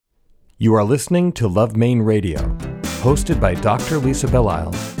You are listening to Love Maine Radio, hosted by Dr. Lisa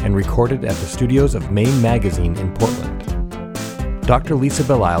Belisle and recorded at the studios of Maine Magazine in Portland. Dr. Lisa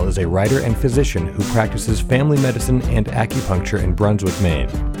Belisle is a writer and physician who practices family medicine and acupuncture in Brunswick, Maine.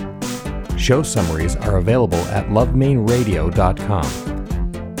 Show summaries are available at lovemaineradio.com.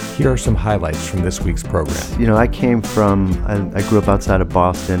 Here are some highlights from this week's program. You know, I grew up outside of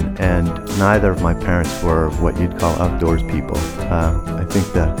Boston, and neither of my parents were what you'd call outdoors people. I think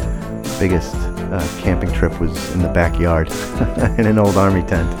the biggest camping trip was in the backyard in an old army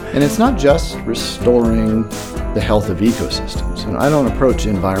tent. And it's not just restoring the health of ecosystems. And I don't approach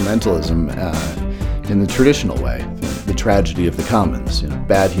environmentalism in the traditional way, the tragedy of the commons.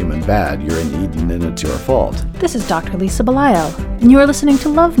 Bad human bad, you're in Eden and it's your fault. This is Dr. Lisa Belisle, and you are listening to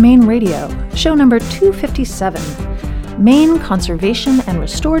Love Maine Radio, show number 257, Maine Conservation and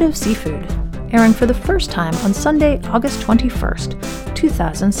Restorative Seafood, airing for the first time on Sunday, August 21st,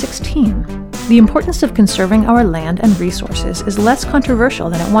 2016. The importance of conserving our land and resources is less controversial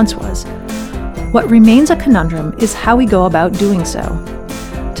than it once was. What remains a conundrum is how we go about doing so.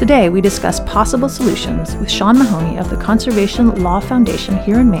 Today, we discuss possible solutions with Sean Mahoney of the Conservation Law Foundation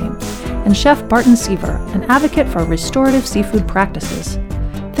here in Maine and Chef Barton Seaver, an advocate for restorative seafood practices.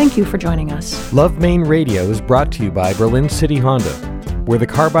 Thank you for joining us. Love Maine Radio is brought to you by Berlin City Honda, where the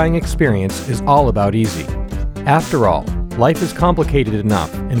car buying experience is all about easy. After all, life is complicated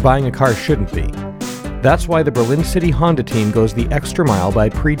enough, and buying a car shouldn't be. That's why the Berlin City Honda team goes the extra mile by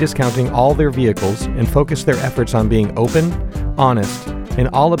pre-discounting all their vehicles and focus their efforts on being open, honest, and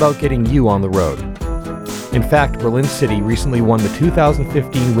all about getting you on the road. In fact, Berlin City recently won the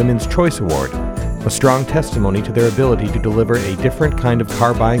 2015 Women's Choice Award, a strong testimony to their ability to deliver a different kind of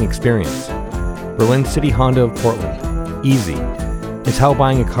car buying experience. Berlin City Honda of Portland. Easy. It's how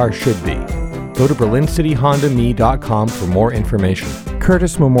buying a car should be. Go to berlincityhondame.com for more information.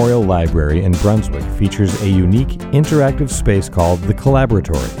 Curtis Memorial Library in Brunswick features a unique interactive space called The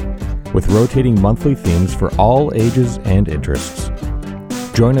Collaboratory, with rotating monthly themes for all ages and interests.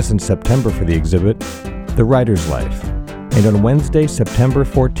 Join us in September for the exhibit, The Writer's Life, and on Wednesday, September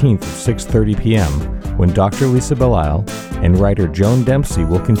 14th at 6:30 p.m., when Dr. Lisa Belisle and writer Joan Dempsey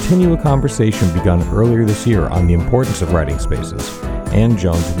will continue a conversation begun earlier this year on the importance of writing spaces, and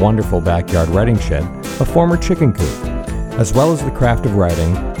Joan's wonderful backyard writing shed, a former chicken coop, as well as the craft of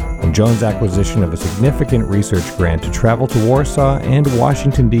writing, and Joan's acquisition of a significant research grant to travel to Warsaw and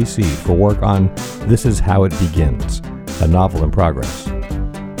Washington, D.C. for work on This Is How It Begins, a novel in progress.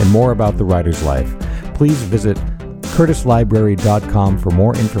 And more about The Writer's Life, please visit curtislibrary.com for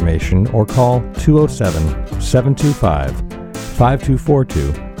more information or call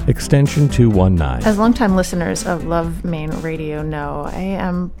 207-725-5242, extension 219. As longtime listeners of Love Maine Radio know, I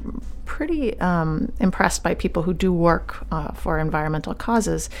am pretty impressed by people who do work for environmental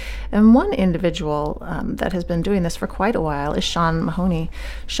causes. And one individual that has been doing this for quite a while is Sean Mahoney.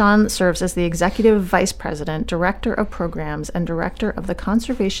 Sean serves as the Executive Vice President, Director of Programs, and Director of the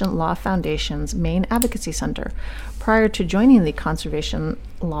Conservation Law Foundation's Maine Advocacy Center. Prior to joining the Conservation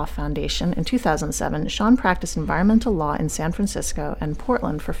Law Foundation in 2007, Sean practiced environmental law in San Francisco and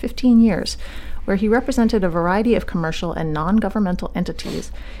Portland for 15 years, where he represented a variety of commercial and non-governmental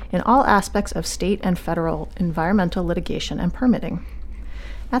entities in all aspects of state and federal environmental litigation and permitting.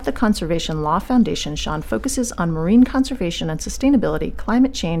 At the Conservation Law Foundation, Sean focuses on marine conservation and sustainability,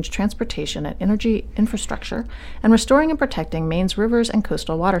 climate change, transportation, and energy infrastructure, and restoring and protecting Maine's rivers and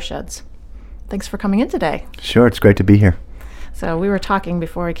coastal watersheds. Thanks for coming in today. Sure, it's great to be here. So we were talking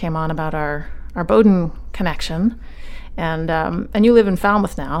before we came on about our Bowdoin connection. And you live in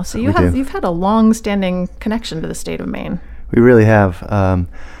Falmouth now, so you've had a long-standing connection to the state of Maine. We really have.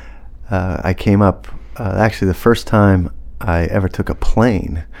 I came up, actually the first time I ever took a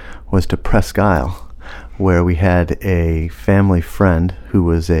plane was to Presque Isle, where we had a family friend who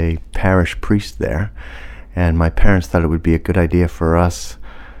was a parish priest there, and my parents thought it would be a good idea for us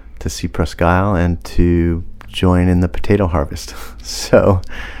to see Presque Isle and to join in the potato harvest. So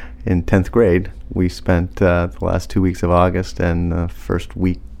in 10th grade, we spent the last 2 weeks of August and the first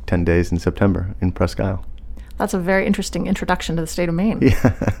week, 10 days in September in Presque Isle. That's a very interesting introduction to the state of Maine.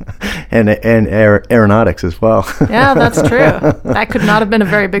 Yeah, and aeronautics as well. Yeah, that's true. That could not have been a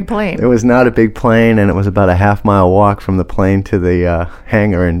very big plane. It was not a big plane, and it was about a half-mile walk from the plane to the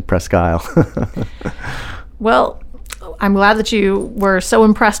hangar in Presque Isle. Well, I'm glad that you were so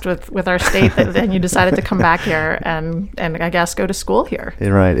impressed with our state that then you decided to come back here and I guess go to school here.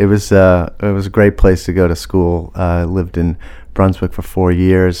 Right. It was a great place to go to school. I lived in Brunswick for 4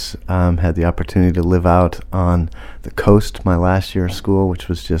 years. Had the opportunity to live out on the coast my last year of school, which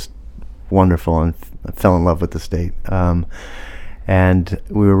was just wonderful, and I fell in love with the state. And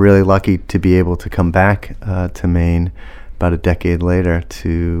we were really lucky to be able to come back to Maine about a decade later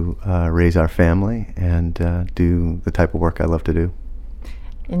to raise our family and do the type of work I love to do.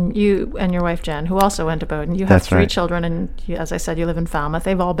 And you and your wife, Jen, who also went to Bowdoin, you have That's three right. children, and as I said, you live in Falmouth.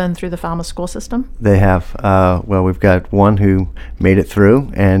 They've all been through the Falmouth school system? They have. Well, we've got one who made it through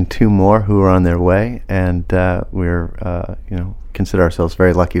and two more who are on their way. And we're, consider ourselves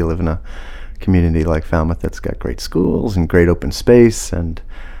very lucky to live in a community like Falmouth that's got great schools and great open space. And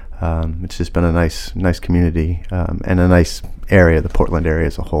it's just been a nice community and a nice area, the Portland area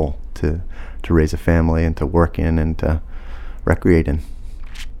as a whole, to raise a family and to work in and to recreate in.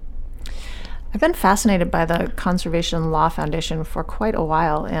 I've been fascinated by the Conservation Law Foundation for quite a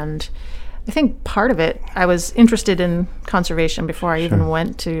while, and I think part of it, I was interested in conservation before I even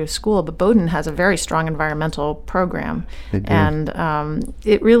went to school, but Bowdoin has a very strong environmental program. They do. And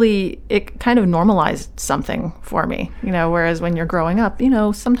it kind of normalized something for me, whereas when you're growing up,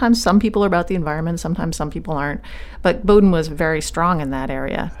 sometimes some people are about the environment, sometimes some people aren't. But Bowdoin was very strong in that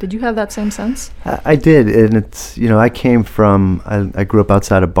area. Did you have that same sense? I did, and it's, I came from, I grew up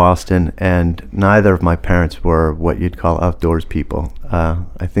outside of Boston, and neither of my parents were what you'd call outdoors people.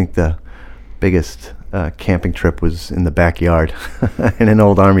 I think the biggest camping trip was in the backyard in an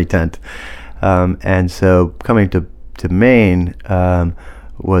old army tent. And so coming to Maine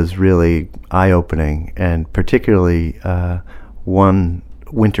was really eye-opening, and particularly one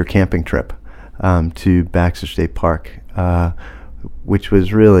winter camping trip to Baxter State Park, which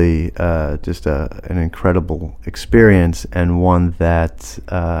was really just an incredible experience, and one that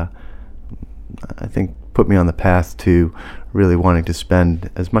I think put me on the path to really wanting to spend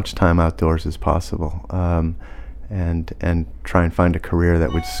as much time outdoors as possible, and try and find a career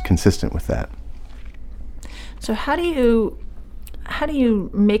that was consistent with that. So how do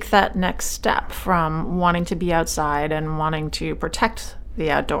you make that next step from wanting to be outside and wanting to protect the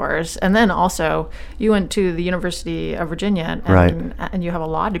outdoors? And then also you went to the University of Virginia, and you have a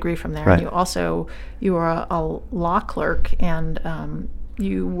law degree from there. Right. And you were a law clerk, and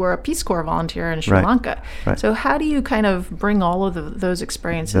you were a Peace Corps volunteer in Sri Lanka. Right. So how do you kind of bring all of those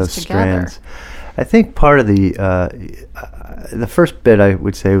experiences together? Strands. I think part of the first bit I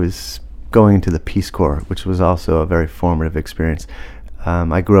would say was going into the Peace Corps, which was also a very formative experience.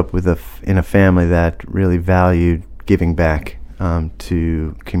 I grew up in a family that really valued giving back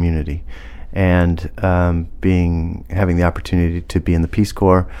to community, and having the opportunity to be in the Peace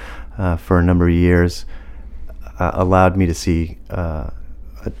Corps for a number of years allowed me to see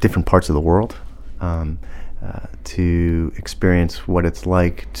different parts of the world, to experience what it's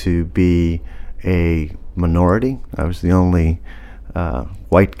like to be a minority. I was the only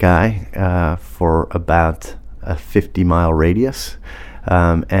white guy for about a 50-mile radius.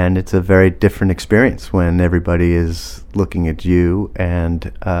 And it's a very different experience when everybody is looking at you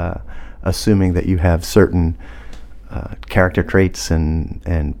and assuming that you have certain character traits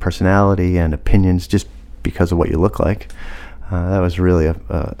and personality and opinions just because of what you look like. That was really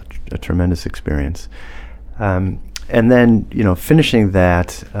a tremendous experience. And then, finishing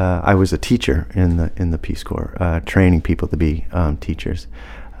that, I was a teacher in the Peace Corps, training people to be teachers.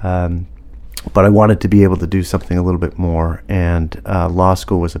 But I wanted to be able to do something a little bit more, and law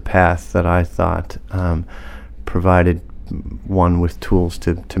school was a path that I thought provided one with tools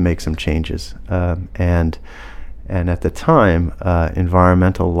to make some changes. And at the time,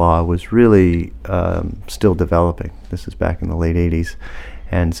 environmental law was really still developing. This is back in the late 80s.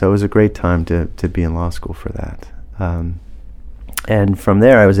 And so it was a great time to be in law school for that. And from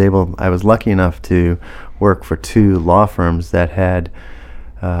there, I was lucky enough to work for two law firms that had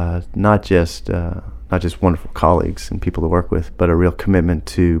not just wonderful colleagues and people to work with, but a real commitment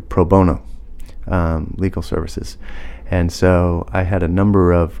to pro bono legal services. And so I had a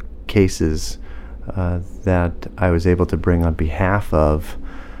number of cases that I was able to bring on behalf of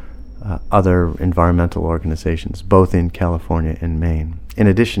other environmental organizations, both in California and Maine, in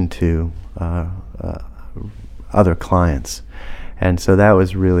addition to other clients. And so that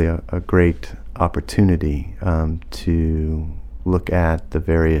was really a great opportunity to look at the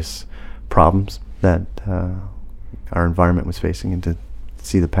various problems that our environment was facing and to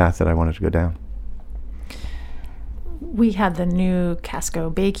see the path that I wanted to go down. We had the new Casco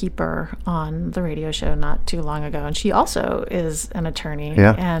Baykeeper on the radio show not too long ago, and she also is an attorney.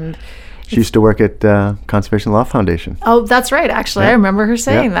 Yeah. And she used to work at Conservation Law Foundation. Oh, that's right. Actually, Yeah. I remember her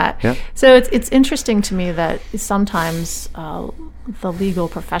saying that. Yeah. So it's interesting to me that sometimes the legal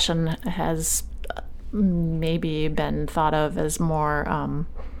profession has maybe been thought of as more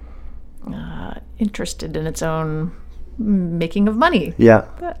interested in its own making of money. Yeah.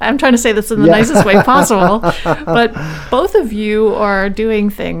 I'm trying to say this in the nicest way possible, but both of you are doing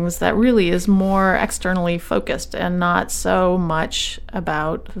things that really is more externally focused and not so much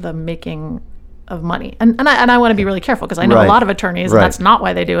about the making of money. And I want to be really careful, because I know a lot of attorneys, and that's not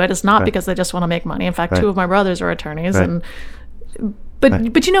why they do it. It's not because they just want to make money. In fact, two of my brothers are attorneys,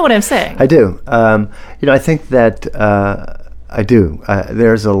 but you know what I'm saying. I do. I think that I do.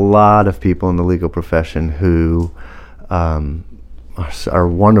 There's a lot of people in the legal profession who are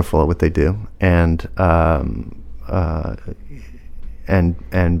wonderful at what they do, and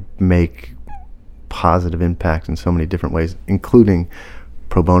make positive impact in so many different ways, including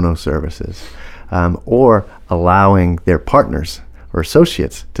pro bono services, or allowing their partners or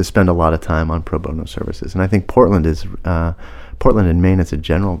associates to spend a lot of time on pro bono services. And I think Portland and Maine, as a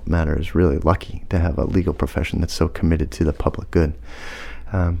general matter, is really lucky to have a legal profession that's so committed to the public good.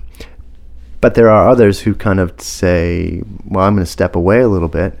 But there are others who kind of say, well, I'm going to step away a little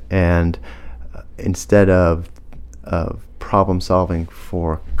bit, and instead of problem solving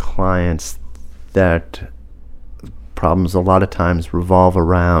for clients, that problems a lot of times revolve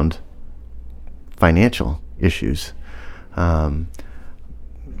around financial issues.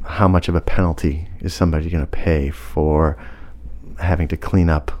 How much of a penalty is somebody going to pay for having to clean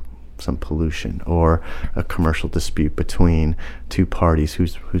up some pollution, or a commercial dispute between two parties?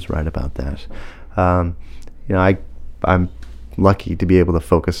 Who's right about that? I'm lucky to be able to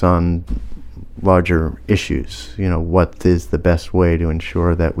focus on larger issues. What is the best way to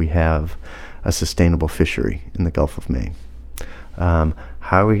ensure that we have a sustainable fishery in the Gulf of Maine?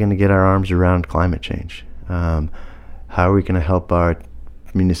 How are we going to get our arms around climate change? How are we going to help our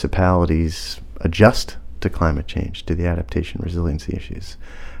municipalities adjust to climate change, to the adaptation resiliency issues?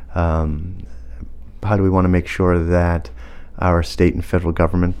 How do we want to make sure that our state and federal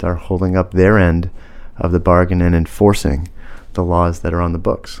government are holding up their end of the bargain and enforcing the laws that are on the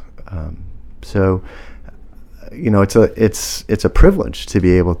books? It's a privilege to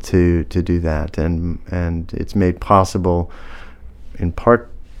be able to do that, and it's made possible in part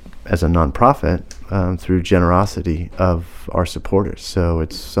as a nonprofit through generosity of our supporters. So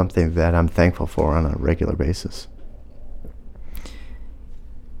it's something that I'm thankful for on a regular basis.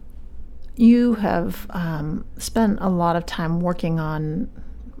 You have spent a lot of time working on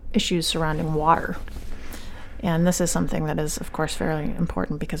issues surrounding water. And this is something that is, of course, fairly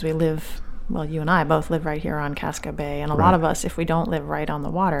important, because we live, well, you and I both live right here on Casco Bay. And a lot of us, if we don't live right on the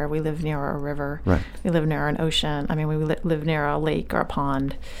water, we live near a river. Right. We live near an ocean. I mean, we live near a lake or a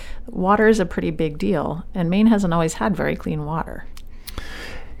pond. Water is a pretty big deal. And Maine hasn't always had very clean water.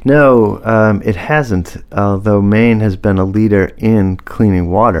 No, it hasn't, although Maine has been a leader in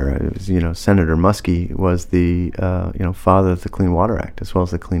cleaning water. It was, Senator Muskie was the father of the Clean Water Act, as well as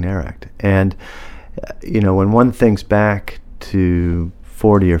the Clean Air Act. And, when one thinks back to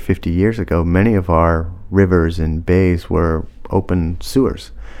 40 or 50 years ago, many of our rivers and bays were open sewers.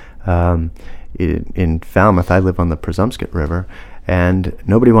 In Falmouth, I live on the Presumpscot River, and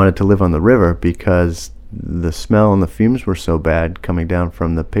nobody wanted to live on the river because the smell and the fumes were so bad coming down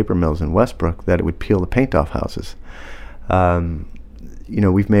from the paper mills in Westbrook that it would peel the paint off houses.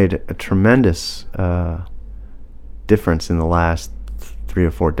 We've made a tremendous difference in the last 3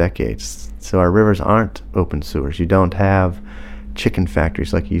 or 4 decades. So our rivers aren't open sewers. You don't have chicken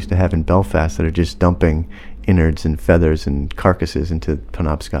factories like you used to have in Belfast that are just dumping innards and feathers and carcasses into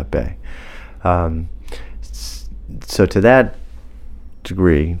Penobscot Bay. So to that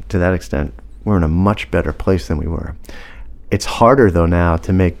degree, to that extent, we're in a much better place than we were. It's harder, though, now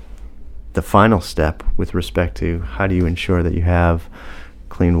to make the final step with respect to how do you ensure that you have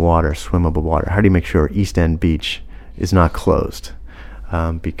clean water, swimmable water? How do you make sure East End Beach is not closed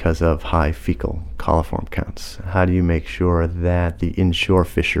because of high fecal coliform counts? How do you make sure that the inshore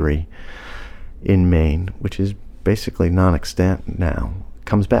fishery in Maine, which is basically non-extant now,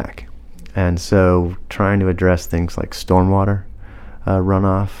 comes back? And so trying to address things like stormwater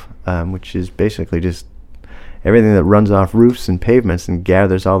runoff, which is basically just everything that runs off roofs and pavements and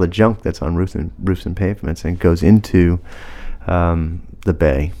gathers all the junk that's on roofs and pavements and goes into the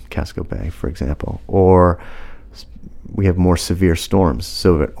bay, Casco Bay, for example. Or we have more severe storms,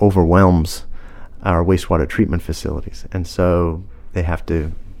 so it overwhelms our wastewater treatment facilities. And so they have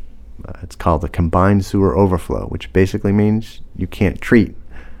to, it's called the combined sewer overflow, which basically means you can't treat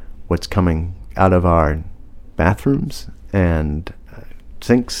what's coming out of our bathrooms and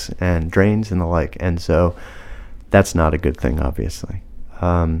sinks and drains and the like. And so that's not a good thing, obviously.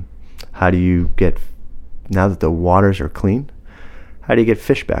 How do you get, now that the waters are clean, how do you get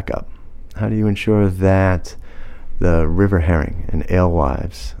fish back up? How do you ensure that the river herring and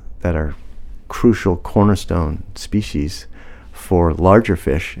alewives that are crucial cornerstone species for larger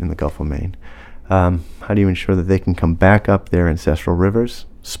fish in the Gulf of Maine. How do you ensure that they can come back up their ancestral rivers,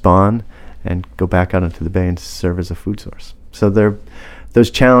 spawn, and go back out into the bay and serve as a food source? So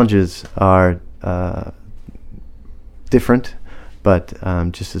those challenges are different, but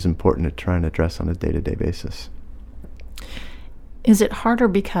just as important to try and address on a day-to-day basis. Is it harder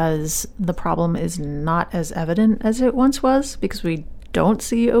because the problem is not as evident as it once was? Because we don't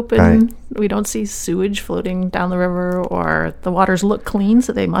see we don't see sewage floating down the river, or the waters look clean,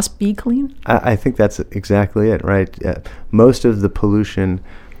 so they must be clean? I think that's exactly it, right? Most of the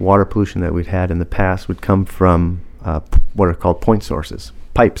water pollution that we'd had in the past would come from what are called point sources,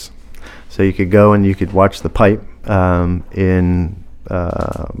 pipes. So you could go and you could watch the pipe by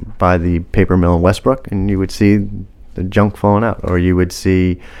the paper mill in Westbrook, and you would see the junk falling out, or you would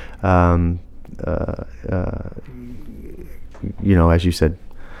see, as you said,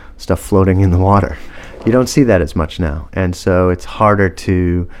 stuff floating in the water. You don't see that as much now, and so it's harder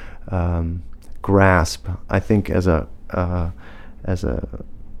to grasp. I think as a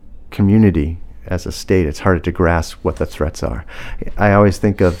community, as a state, it's harder to grasp what the threats are. I always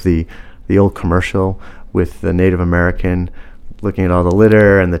think of the old commercial with the Native American looking at all the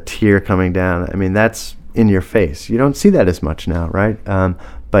litter and the tear coming down. I mean, that's in your face. You don't see that as much now, right?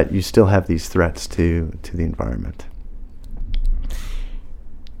 But you still have these threats to the environment.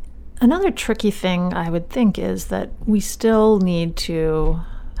 Another tricky thing I would think is that we still need to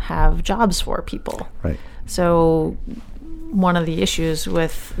have jobs for people. Right. So one of the issues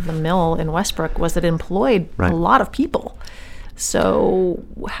with the mill in Westbrook was that it employed a lot of people. So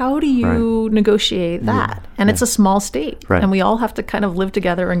how do you negotiate that? And it's a small state, and we all have to kind of live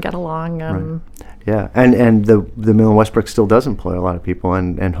together and get along. Yeah, and the mill in Westbrook still does employ a lot of people,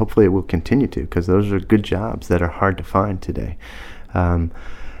 and hopefully it will continue to, because those are good jobs that are hard to find today.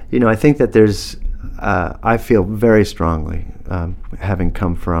 I think that there's, I feel very strongly, having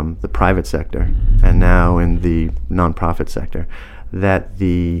come from the private sector and now in the nonprofit sector, that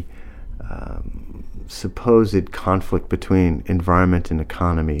the supposed conflict between environment and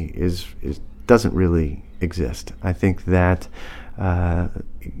economy doesn't really exist. I think that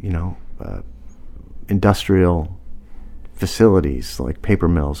industrial facilities like paper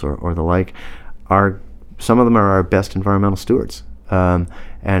mills or the like some of them are our best environmental stewards, and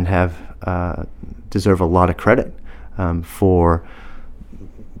deserve a lot of credit for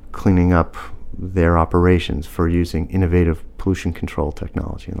cleaning up their operations, for using innovative pollution control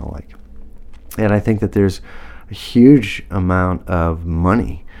technology and the like. And I think that there's a huge amount of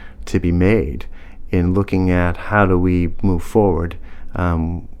money to be made in looking at how do we move forward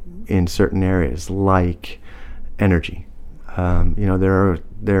in certain areas like energy.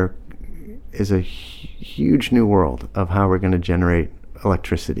 There is a huge new world of how we're going to generate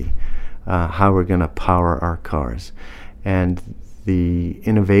electricity, how we're going to power our cars, and the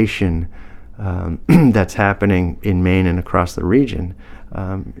innovation that's happening in Maine and across the region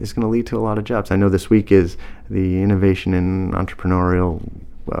is going to lead to a lot of jobs. I know this week is the Innovation and Entrepreneurial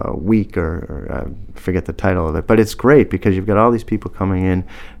Week, or I forget the title of it, but it's great because you've got all these people coming in,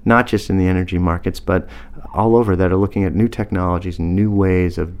 not just in the energy markets, but all over, that are looking at new technologies and new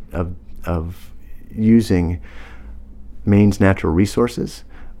ways of using Maine's natural resources,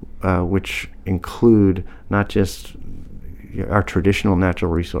 which include not just our traditional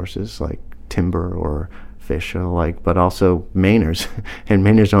natural resources like timber or fish or the like, but also Mainers and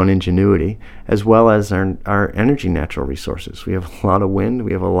Mainers' own ingenuity, as well as our energy natural resources. We have a lot of wind,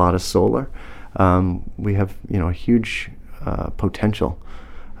 we have a lot of solar, we have a huge potential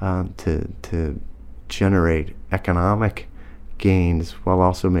to generate economic gains while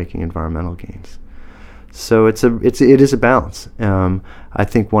also making environmental gains. So it is a balance. I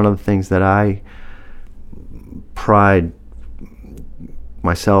think one of the things that I pride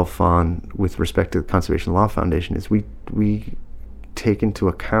myself on with respect to the Conservation Law Foundation is we take into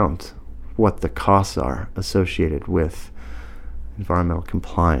account what the costs are associated with environmental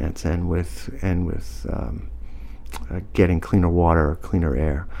compliance and with getting cleaner water or cleaner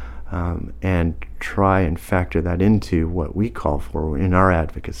air, and try and factor that into what we call for in our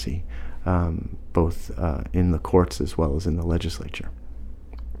advocacy, both in the courts as well as in the legislature.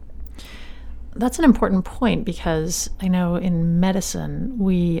 That's an important point, because I know in medicine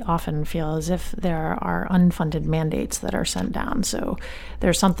we often feel as if there are unfunded mandates that are sent down. So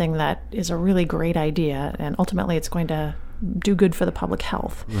there's something that is a really great idea and ultimately it's going to do good for the public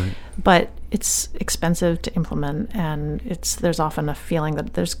health. Right. But it's expensive to implement, and there's often a feeling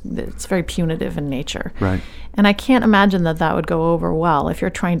that it's very punitive in nature. Right. And I can't imagine that would go over well if you're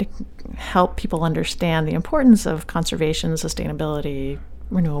trying to help people understand the importance of conservation, sustainability,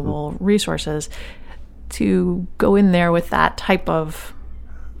 renewable resources, to go in there with that type of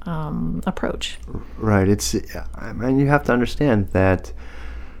approach. Right. I mean, you have to understand that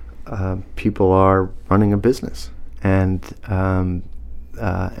people are running a business, and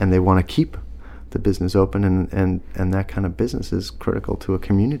they want to keep the business open, and that kind of business is critical to a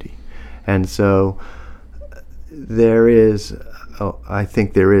community. And so I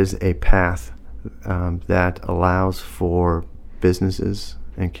think there is a path that allows for businesses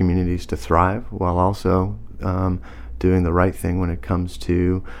and communities to thrive while also doing the right thing when it comes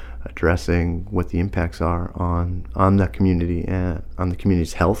to addressing what the impacts are on the community and on the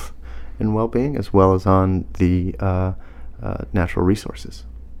community's health and well-being, as well as on the natural resources.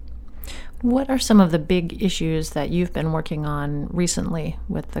 What are some of the big issues that you've been working on recently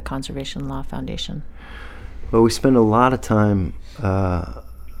with the Conservation Law Foundation? Well, we spend a lot of time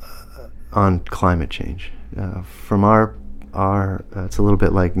on climate change. From our it's a little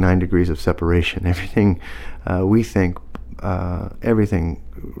bit like 9 degrees of separation. Everything we think everything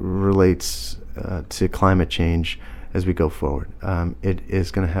relates to climate change as we go forward. It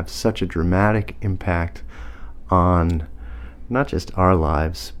is going to have such a dramatic impact on not just our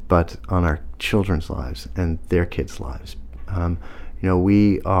lives, but on our children's lives and their kids' lives.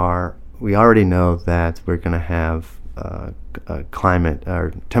 We already know that we're going to have a climate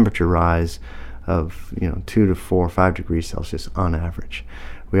or temperature rise of 2 to 4 or 5 degrees Celsius on average.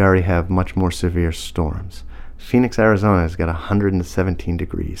 We already have much more severe storms. Phoenix, Arizona has got 117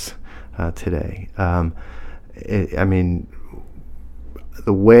 degrees today. The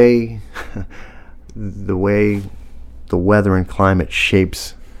way the weather and climate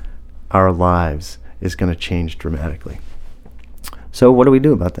shapes our lives is going to change dramatically. So what do we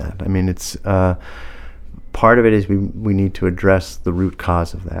do about that? I mean, it's part of it is we need to address the root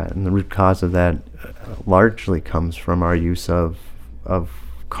cause of that, and the root cause of that largely comes from our use of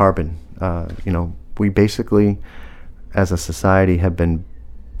carbon. We basically, as a society, have been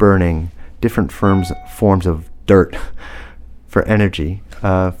burning different forms of dirt for energy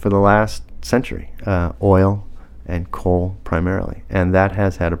for the last century, oil and coal primarily, and that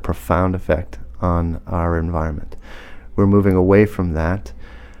has had a profound effect on our environment. We're moving away from that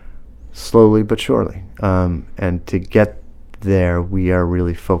slowly but surely, and to get there, we are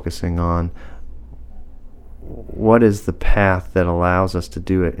really focusing on what is the path that allows us to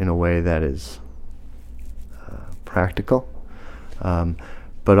do it in a way that is practical,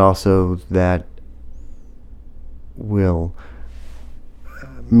 but also that will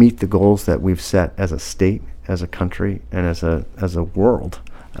meet the goals that we've set as a state, as a country, and as a world,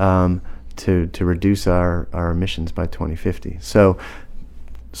 to reduce our emissions by 2050. So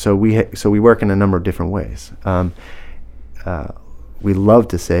we work in a number of different ways. We love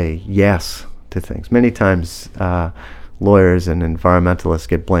to say yes to things. Many times lawyers and environmentalists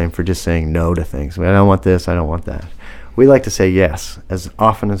get blamed for just saying no to things. I don't want this, I don't want that. We like to say yes as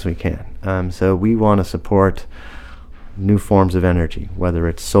often as we can. So we want to support new forms of energy, whether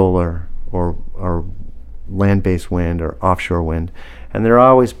it's solar or land-based wind or offshore wind. And there are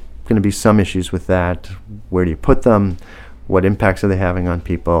always going to be some issues with that. Where do you put them? What impacts are they having on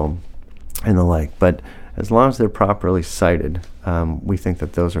people? And the like. But as long as they're properly cited, we think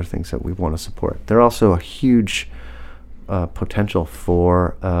that those are things that we want to support. They're also a huge potential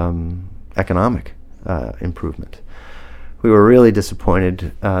for economic improvement. We were really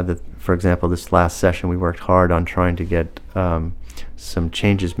disappointed that, for example, this last session we worked hard on trying to get some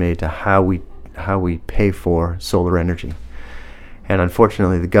changes made to how we pay for solar energy. And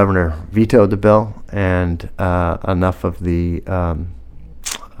unfortunately, the governor vetoed the bill, and enough of the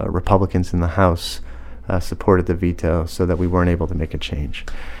Republicans in the House supported the veto so that we weren't able to make a change.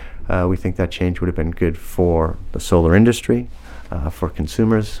 We think that change would have been good for the solar industry, for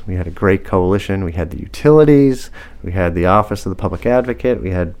consumers. We had a great coalition. We had the utilities, we had the Office of the Public Advocate,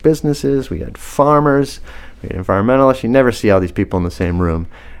 we had businesses, we had farmers, we had environmentalists. You never see all these people in the same room.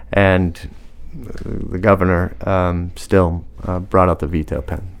 And the governor still brought out the veto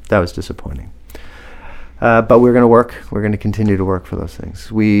pen. That was disappointing. But we're going to work. We're going to continue to work for those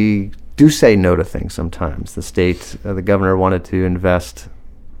things. We do say no to things sometimes. The governor wanted to invest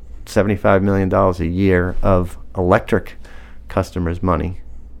 $75 million a year of electric customers' money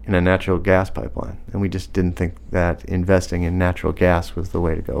in a natural gas pipeline. And we just didn't think that investing in natural gas was the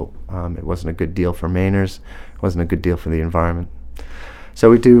way to go. It wasn't a good deal for Mainers. It wasn't a good deal for the environment. So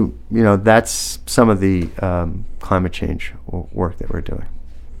we do, that's some of the climate change work that we're doing.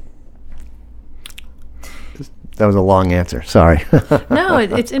 That was a long answer. Sorry. No,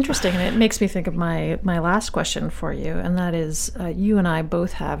 it's interesting, and it makes me think of my last question for you, and that is, you and I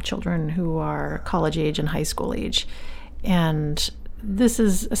both have children who are college age and high school age, and this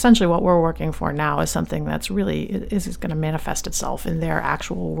is essentially what we're working for now, is something that's really is going to manifest itself in their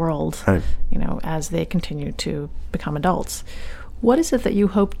actual world, Right. As they continue to become adults. What is it that you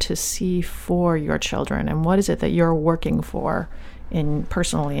hope to see for your children, and what is it that you're working for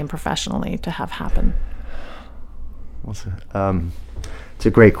personally and professionally to have happen? It's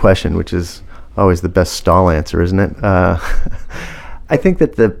a great question, which is always the best stall answer, isn't it? I think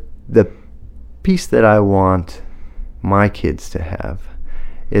that the piece that I want my kids to have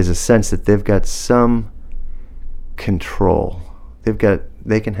is a sense that they've got some control.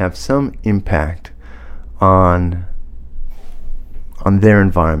 They can have some impact on their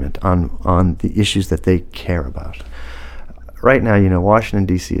environment, on the issues that they care about. Right now, Washington,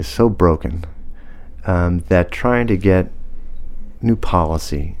 D.C. is so broken that trying to get new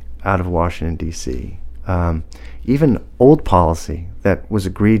policy out of Washington, D.C., even old policy that was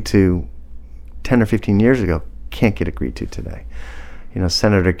agreed to 10 or 15 years ago, can't get agreed to today.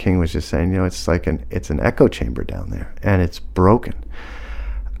 Senator King was just saying, it's an echo chamber down there, and it's broken.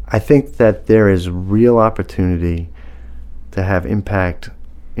 I think that there is real opportunity to have impact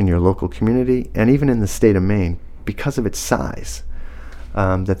in your local community and even in the state of Maine because of its size,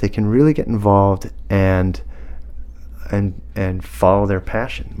 that they can really get involved and follow their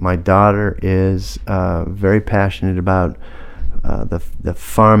passion. My daughter is very passionate about the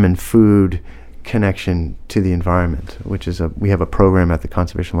farm and food connection to the environment, which is we have a program at the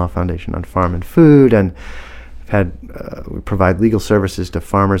Conservation Law Foundation on farm and food, and we provide legal services to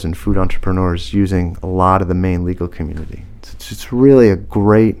farmers and food entrepreneurs using a lot of the Maine legal community. It's really a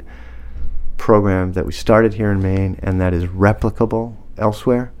great program that we started here in Maine and that is replicable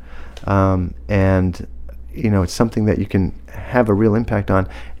elsewhere, and it's something that you can have a real impact on,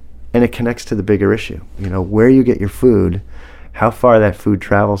 and it connects to the bigger issue. Where you get your food, how far that food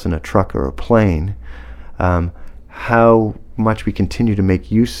travels in a truck or a plane, how much we continue to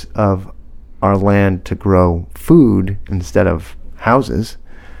make use of our land to grow food instead of houses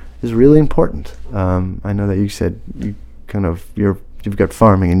is really important. I know that you said you've got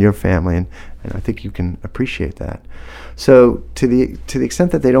farming in your family, and I think you can appreciate that. So to the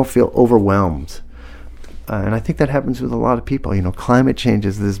extent that they don't feel overwhelmed, and I think that happens with a lot of people. Climate change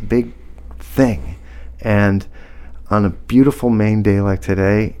is this big thing, and on a beautiful Maine day like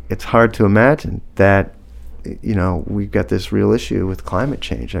today, it's hard to imagine that, we've got this real issue with climate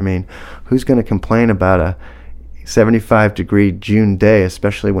change. I mean, who's going to complain about a 75-degree June day,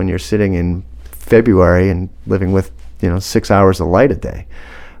 especially when you're sitting in February and living with, 6 hours of light a day?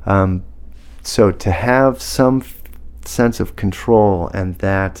 So to have some sense of control and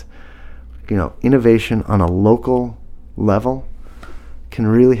that, innovation on a local level can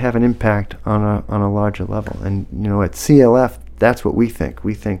really have an impact on a larger level. And at CLF, that's what we think.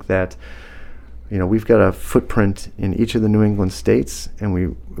 We think that we've got a footprint in each of the New England states, and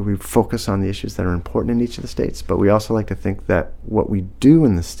we focus on the issues that are important in each of the states. But we also like to think that what we do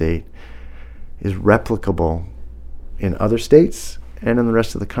in the state is replicable in other states and in the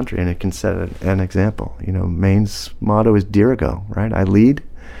rest of the country, and it can set an example. Maine's motto is Dirigo, right? I lead.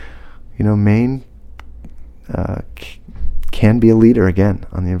 Maine can be a leader again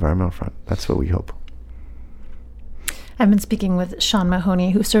on the environmental front. That's what we hope. I've been speaking with Sean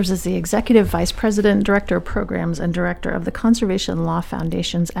Mahoney, who serves as the Executive Vice President, Director of Programs, and Director of the Conservation Law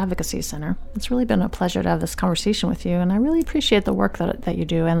Foundation's Advocacy Center. It's really been a pleasure to have this conversation with you, and I really appreciate the work that you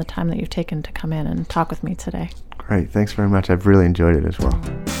do and the time that you've taken to come in and talk with me today. Great. Thanks very much. I've really enjoyed it as well.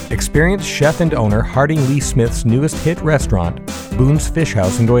 Experience chef and owner Harding Lee Smith's newest hit restaurant, Boone's Fish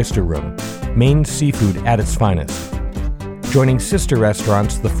House and Oyster Room, Maine seafood at its finest. Joining sister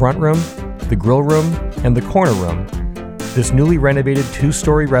restaurants The Front Room, The Grill Room, and The Corner Room, this newly renovated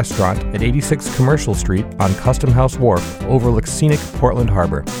 2-story restaurant at 86 Commercial Street on Custom House Wharf overlooks scenic Portland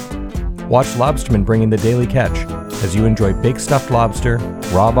Harbor. Watch lobstermen bring in the daily catch as you enjoy baked stuffed lobster,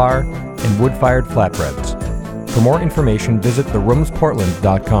 raw bar, and wood-fired flatbreads. For more information, visit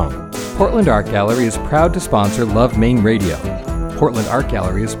theroomsportland.com. Portland Art Gallery is proud to sponsor Love Maine Radio. Portland Art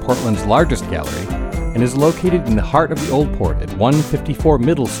Gallery is Portland's largest gallery and is located in the heart of the Old Port at 154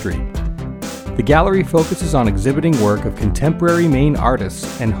 Middle Street. The gallery focuses on exhibiting work of contemporary Maine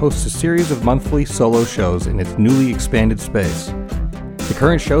artists and hosts a series of monthly solo shows in its newly expanded space. The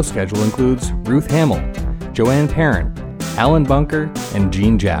current show schedule includes Ruth Hamill, Joanne Perrin, Alan Bunker, and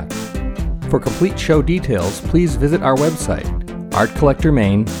Jean Jack. For complete show details, please visit our website,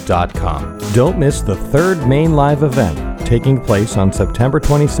 artcollectormaine.com. Don't miss the third Maine Live event taking place on September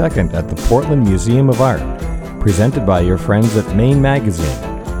 22nd at the Portland Museum of Art, presented by your friends at Maine Magazine.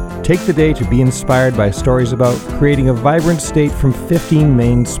 Take the day to be inspired by stories about creating a vibrant state from 15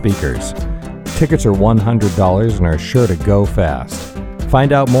 Maine speakers. Tickets are $100 and are sure to go fast.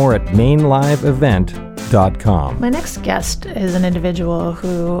 Find out more at mainliveevent.com. My next guest is an individual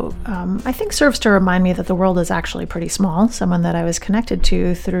who I think serves to remind me that the world is actually pretty small. Someone that I was connected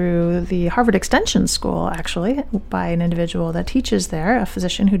to through the Harvard Extension School, actually, by an individual that teaches there, a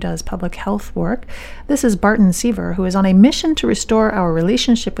physician who does public health work. This is Barton Seaver, who is on a mission to restore our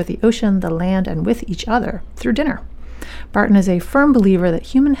relationship with the ocean, the land, and with each other through dinner. Barton is a firm believer that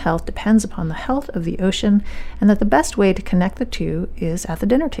human health depends upon the health of the ocean and that the best way to connect the two is at the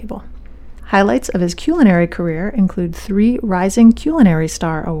dinner table. Highlights of his culinary career include 3 Rising Culinary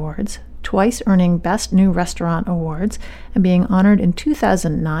Star Awards, twice earning Best New Restaurant Awards, and being honored in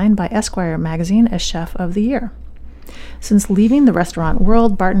 2009 by Esquire magazine as Chef of the Year. Since leaving the restaurant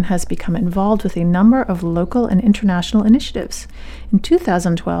world, Barton has become involved with a number of local and international initiatives. In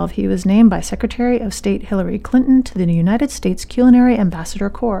 2012, he was named by Secretary of State Hillary Clinton to the United States Culinary Ambassador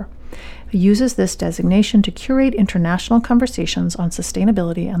Corps. He uses this designation to curate international conversations on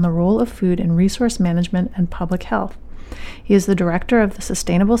sustainability and the role of food in resource management and public health. He is the director of the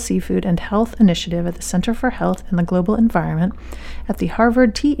Sustainable Seafood and Health Initiative at the Center for Health and the Global Environment at the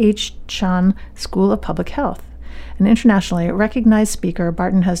Harvard T.H. Chan School of Public Health. An internationally recognized speaker,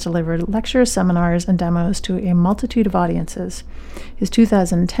 Barton has delivered lectures, seminars, and demos to a multitude of audiences. His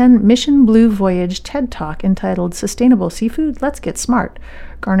 2010 Mission Blue Voyage TED Talk entitled Sustainable Seafood, Let's Get Smart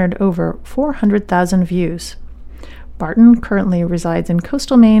garnered over 400,000 views. Barton currently resides in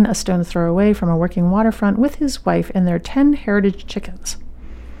coastal Maine, a stone's throw away from a working waterfront, with his wife and their 10 heritage chickens.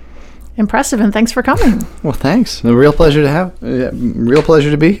 Impressive, and thanks for coming. Well, thanks. A real pleasure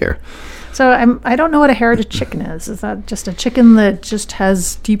to be here. So I don't know what a heritage chicken is. Is that just a chicken that just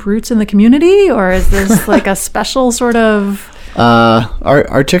has deep roots in the community, or is this like a special sort of?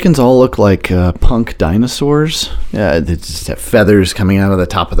 Our chickens all look like punk dinosaurs. Yeah, they just have feathers coming out of the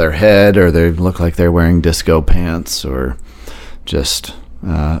top of their head, or they look like they're wearing disco pants, or just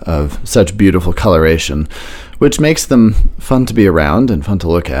of such beautiful coloration, which makes them fun to be around and fun to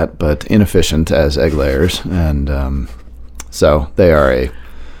look at, but inefficient as egg layers. And so they are a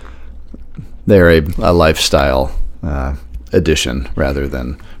lifestyle addition rather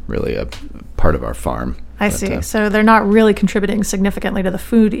than really a part of our farm. I see. So they're not really contributing significantly to the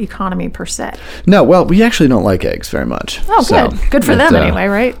food economy per se. No, well, we actually don't like eggs very much. Oh, good. Good for them anyway,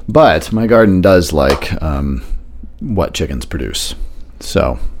 right? But my garden does like what chickens produce.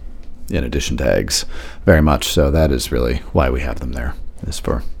 So, in addition to eggs, very much so. That is really why we have them there, is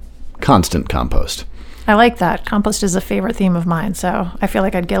for constant compost. I like that. Compost is a favorite theme of mine, so I feel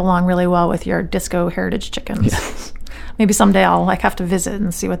like I'd get along really well with your disco heritage chickens. Yes. Maybe someday I'll have to visit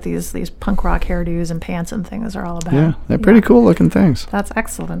and see what these punk rock hairdos and pants and things are all about. Yeah, they're pretty cool looking things. That's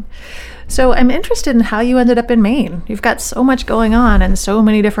excellent. So I'm interested in how you ended up in Maine. You've got so much going on in so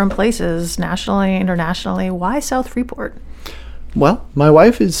many different places, nationally, internationally. Why South Freeport? Well, my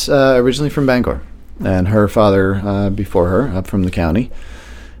wife is originally from Bangor, and her father before her, up from the county.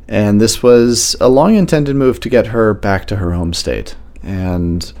 And this was a long-intended move to get her back to her home state.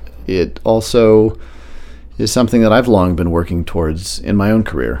 And it also is something that I've long been working towards in my own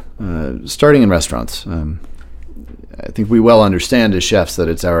career, starting in restaurants. I think we well understand as chefs that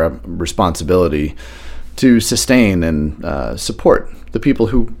it's our responsibility to sustain and support the people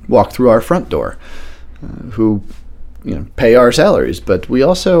who walk through our front door, who pay our salaries. But we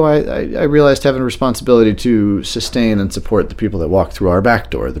also, I realized, have a responsibility to sustain and support the people that walk through our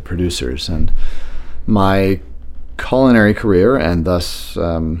back door, the producers. And my culinary career, and thus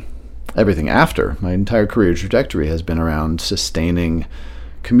everything after, my entire career trajectory has been around sustaining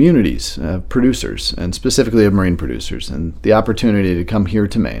communities of producers, and specifically of marine producers. And the opportunity to come here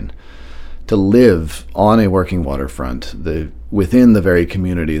to Maine, to live on a working waterfront, within the very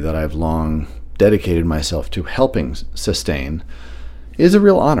community that I've long dedicated myself to helping sustain, is a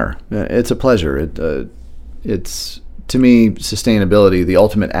real honor. It's a pleasure. It's, to me, sustainability, the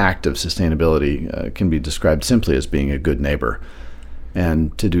ultimate act of sustainability, can be described simply as being a good neighbor.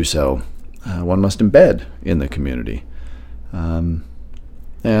 And to do so, one must embed in the community. And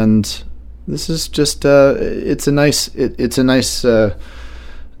this is just, it's a nice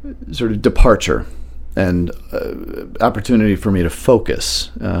sort of departure and opportunity for me to focus,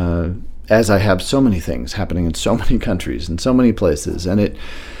 as I have so many things happening in so many countries and so many places. And it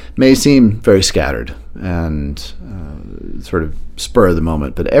may seem very scattered and sort of spur of the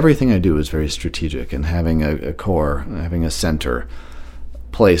moment, but everything I do is very strategic, and having a core, having a center,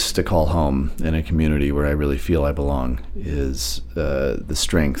 place to call home in a community where I really feel I belong is the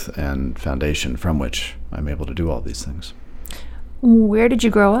strength and foundation from which I'm able to do all these things. Where did you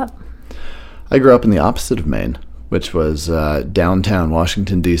grow up? I grew up in the opposite of Maine, which was downtown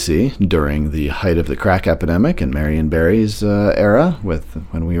Washington, D.C. during the height of the crack epidemic in Marion Barry's era,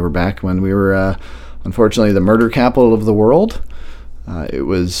 when we were unfortunately the murder capital of the world. It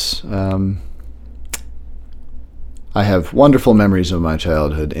was... I have wonderful memories of my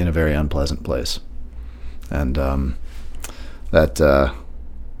childhood in a very unpleasant place. And I've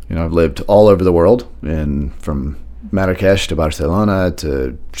lived all over the world, from Marrakesh to Barcelona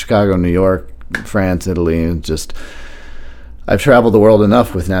to Chicago, New York, France, Italy, and I've traveled the world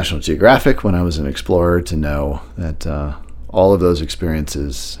enough with National Geographic when I was an explorer to know that all of those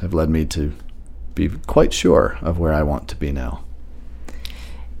experiences have led me to be quite sure of where I want to be now.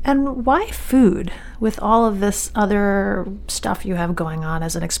 And why food? With all of this other stuff you have going on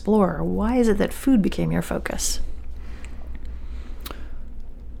as an explorer, why is it that food became your focus?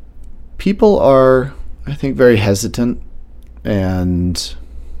 People are, I think, very hesitant and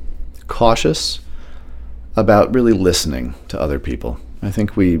cautious about really listening to other people. I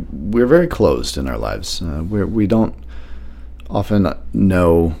think we're very closed in our lives. We don't often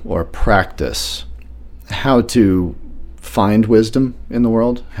know or practice how to find wisdom in the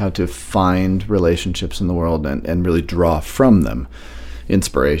world, how to find relationships in the world and really draw from them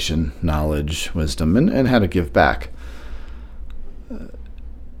inspiration, knowledge, wisdom, and how to give back.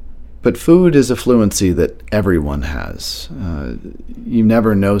 But food is a fluency that everyone has. You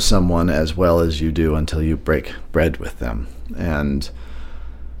never know someone as well as you do until you break bread with them. And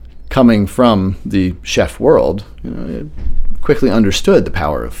coming from the chef world, quickly understood the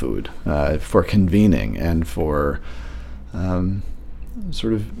power of food for convening and for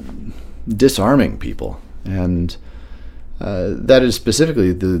sort of disarming people. And that is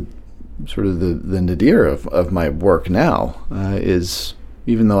specifically the nadir of my work now, is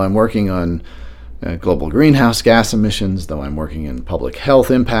even though I'm working on global greenhouse gas emissions, though I'm working in public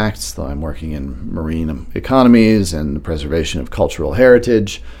health impacts, though I'm working in marine economies and the preservation of cultural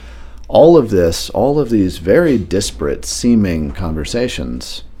heritage, all of these very disparate seeming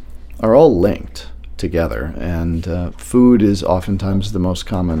conversations are all linked together, and food is oftentimes the most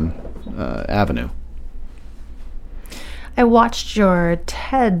common avenue. I watched your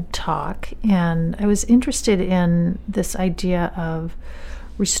TED talk, and I was interested in this idea of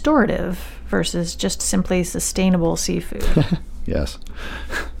restorative versus just simply sustainable seafood. Yes.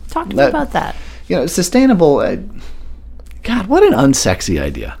 Talk to me about that. Sustainable, God, what an unsexy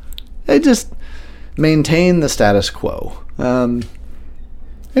idea. Just maintain the status quo.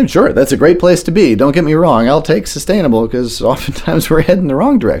 And sure, that's a great place to be. Don't get me wrong. I'll take sustainable because oftentimes we're heading the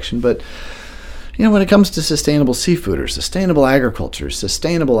wrong direction. But, when it comes to sustainable seafood or sustainable agriculture,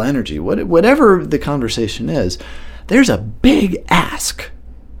 sustainable energy, whatever the conversation is, there's a big ask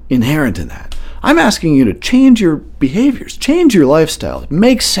inherent in that. I'm asking you to change your behaviors, change your lifestyle,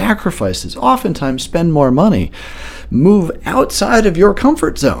 make sacrifices, oftentimes spend more money, move outside of your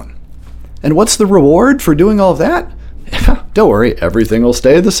comfort zone. And what's the reward for doing all of that? Don't worry, everything will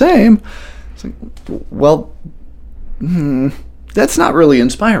stay the same. It's like, well, that's not really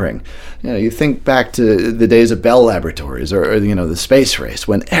inspiring. You think back to the days of Bell Laboratories or the space race,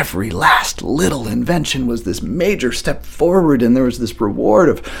 when every last little invention was this major step forward and there was this reward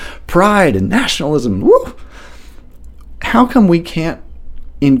of pride and nationalism. Woo! How come we can't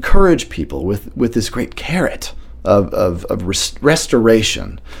encourage people with this great carrot of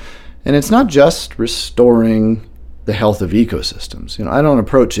restoration? And it's not just restoring the health of ecosystems. I don't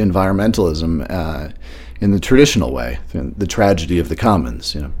approach environmentalism in the traditional way, the tragedy of the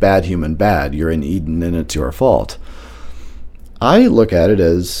commons. Bad human bad, you're in Eden and it's your fault. I look at it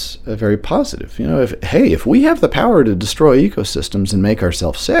as a very positive. If we have the power to destroy ecosystems and make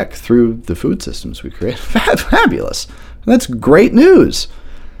ourselves sick through the food systems we create, fabulous. That's great news,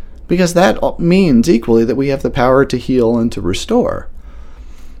 because that means equally that we have the power to heal and to restore.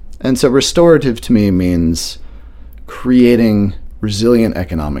 And so restorative to me means creating resilient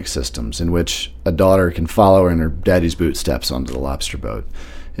economic systems in which a daughter can follow in her daddy's bootsteps onto the lobster boat.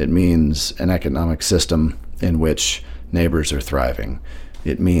 It means an economic system in which neighbors are thriving.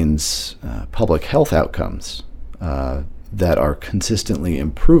 It means public health outcomes that are consistently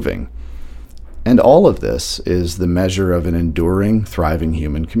improving. And all of this is the measure of an enduring, thriving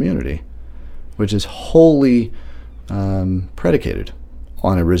human community, which is wholly predicated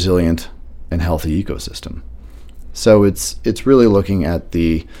on a resilient and healthy ecosystem. So it's really looking at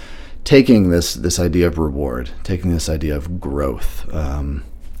taking this idea of reward, taking this idea of growth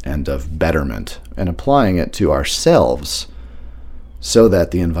and of betterment, and applying it to ourselves so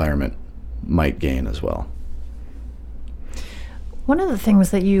that the environment might gain as well. One of the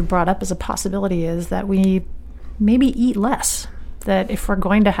things that you brought up as a possibility is that we maybe eat less. That if we're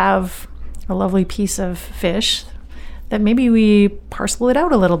going to have a lovely piece of fish, that maybe we parcel it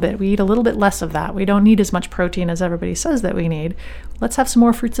out a little bit. We eat a little bit less of that. We don't need as much protein as everybody says that we need. Let's have some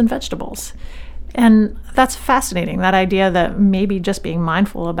more fruits and vegetables. And that's fascinating, that idea that maybe just being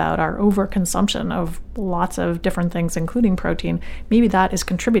mindful about our overconsumption of lots of different things, including protein, maybe that is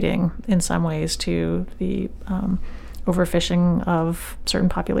contributing in some ways to the overfishing of certain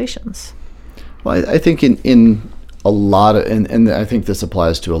populations. Well, I think in a lot of, and I think this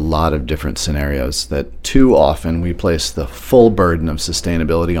applies to a lot of different scenarios, that too often we place the full burden of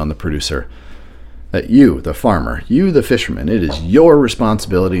sustainability on the producer. That you, the farmer, you, the fisherman, it is your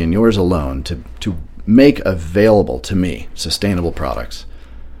responsibility and yours alone to make available to me sustainable products.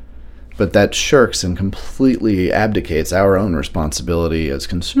 But that shirks and completely abdicates our own responsibility as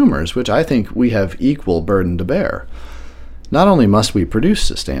consumers, which I think we have equal burden to bear. Not only must we produce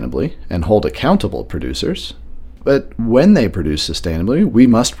sustainably and hold accountable producers, but when they produce sustainably, we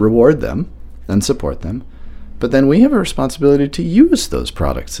must reward them and support them. But then we have a responsibility to use those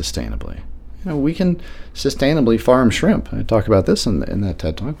products sustainably. We can sustainably farm shrimp. I talk about this in that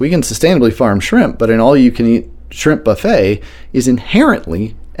TED Talk. We can sustainably farm shrimp, but an all-you-can-eat shrimp buffet is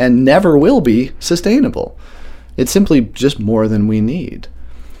inherently and never will be sustainable. It's simply just more than we need.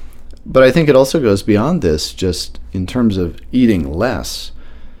 But I think it also goes beyond this, just in terms of eating less,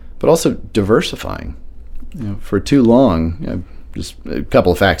 but also diversifying. For too long, just a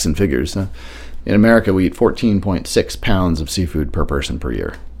couple of facts and figures. In America, we eat 14.6 pounds of seafood per person per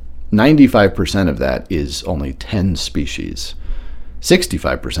year. 95% of that is only 10 species.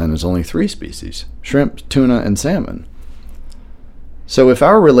 65% is only 3 species: shrimp, tuna, and salmon. So if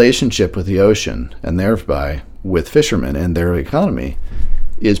our relationship with the ocean, and thereby with fishermen and their economy,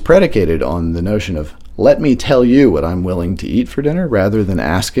 is predicated on the notion of, let me tell you what I'm willing to eat for dinner, rather than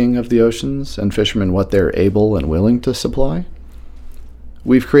asking of the oceans and fishermen what they're able and willing to supply,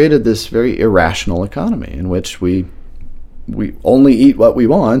 we've created this very irrational economy in which we only eat what we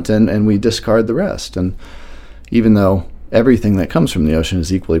want and we discard the rest. And even though everything that comes from the ocean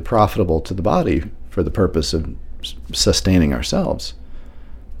is equally profitable to the body for the purpose of sustaining ourselves,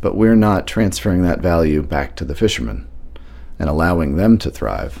 but we're not transferring that value back to the fishermen and allowing them to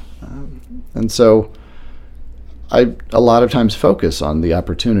thrive. And so I a lot of times focus on the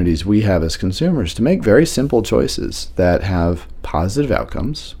opportunities we have as consumers to make very simple choices that have positive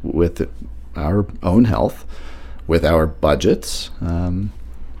outcomes with our own health, with our budgets, and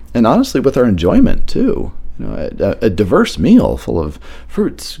honestly with our enjoyment too. A diverse meal full of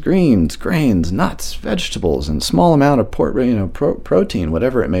fruits, greens, grains, nuts, vegetables, and small amount of protein,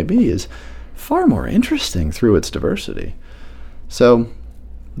 whatever it may be, is far more interesting through its diversity. So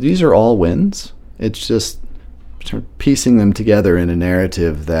these are all wins. It's just sort of piecing them together in a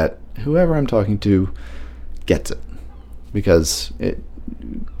narrative that whoever I'm talking to gets it, because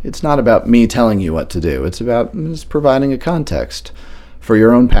it's not about me telling you what to do. It's about just providing a context for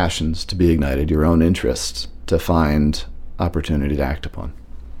your own passions to be ignited, your own interests to find opportunity to act upon.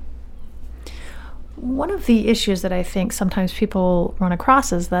 One of the issues that I think sometimes people run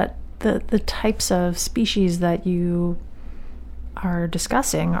across is that the types of species that you are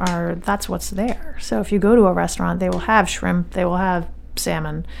discussing that's what's there. So if you go to a restaurant, they will have shrimp, they will have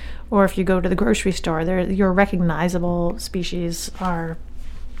salmon, or if you go to the grocery store, your recognizable species are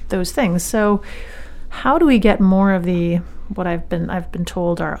those things. So how do we get more of what I've been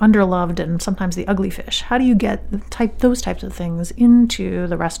told are underloved and sometimes the ugly fish? How do you get those types of things into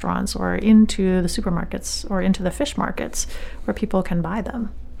the restaurants or into the supermarkets or into the fish markets where people can buy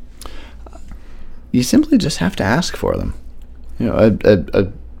them? You simply just have to ask for them.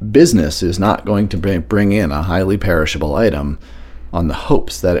 A business is not going to bring in a highly perishable item on the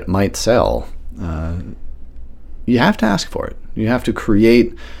hopes that it might sell. You have to ask for it. You have to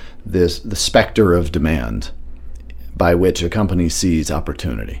create the specter of demand by which a company sees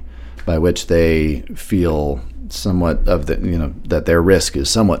opportunity, by which they feel somewhat of that their risk is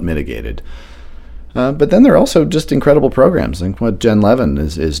somewhat mitigated. But then there are also just incredible programs, like what Jen Levin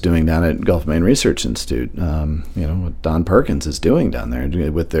is doing down at Gulf of Maine Research Institute. What Don Perkins is doing down there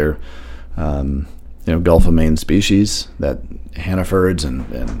with their Gulf of Maine species, that Hannafords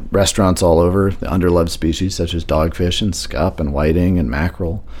and restaurants all over, the underloved species such as dogfish and scup and whiting and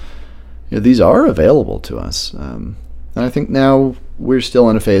mackerel. These are available to us. And I think now we're still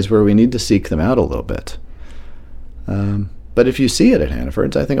in a phase where we need to seek them out a little bit. But if you see it at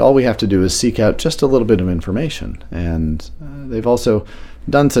Hannafords, I think all we have to do is seek out just a little bit of information. And they've also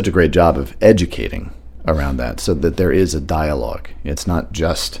done such a great job of educating around that so that there is a dialogue. It's not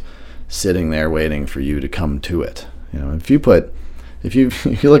just sitting there waiting for you to come to it. If you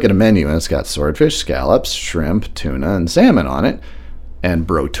look at a menu and it's got swordfish, scallops, shrimp, tuna, and salmon on it, and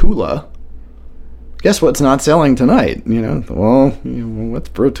Brotula, guess what's not selling tonight? Well, what's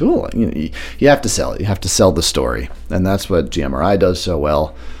Pro Tool? You have to sell it. You have to sell the story. And that's what GMRI does so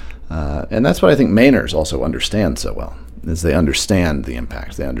well. And that's what I think Mainers also understand so well, is they understand the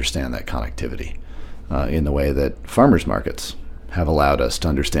impact. They understand that connectivity in the way that farmers markets have allowed us to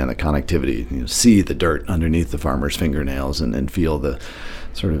understand the connectivity, see the dirt underneath the farmer's fingernails and feel the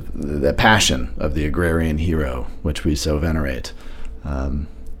sort of the passion of the agrarian hero, which we so venerate.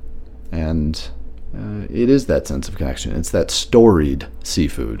 It is that sense of connection. It's that storied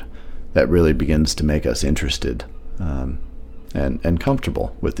seafood that really begins to make us interested and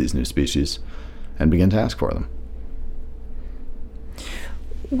comfortable with these new species and begin to ask for them.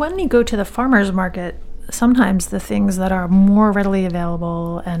 When you go to the farmer's market, sometimes the things that are more readily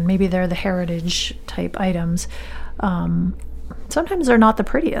available, and maybe they're the heritage type items, sometimes they're not the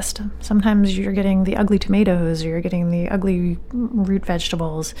prettiest. Sometimes you're getting the ugly tomatoes, or you're getting the ugly root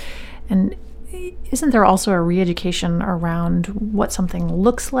vegetables. And isn't there also a re-education around what something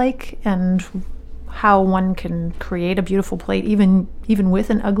looks like and how one can create a beautiful plate even with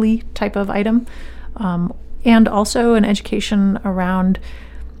an ugly type of item? And also an education around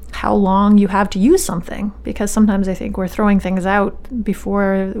how long you have to use something, because sometimes I think we're throwing things out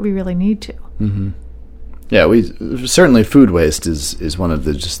before we really need to. Mm-hmm. Yeah, certainly food waste is one of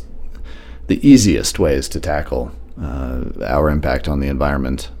the easiest ways to tackle our impact on the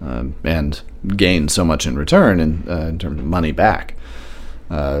environment and gain so much in return in terms of money back.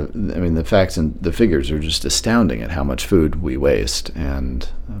 The facts and the figures are just astounding at how much food we waste, and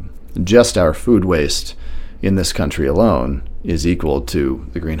just our food waste in this country alone is equal to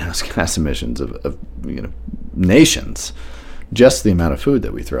the greenhouse gas emissions of nations. Just the amount of food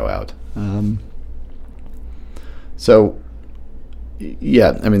that we throw out.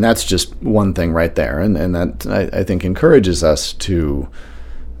 That's just one thing right there, and that I think encourages us to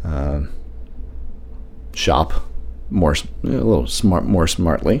shop more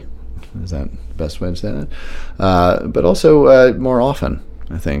smartly. Is that the best way to say that? But also more often,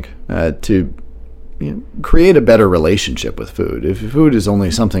 I think, to create a better relationship with food. If food is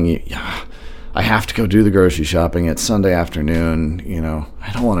only something I have to go do the grocery shopping, it's Sunday afternoon,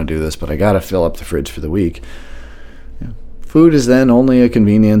 I don't want to do this, but I got to fill up the fridge for the week. Food is then only a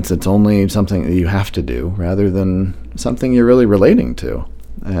convenience. It's only something that you have to do rather than something you're really relating to.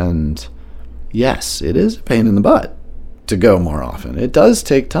 And yes, it is a pain in the butt to go more often. It does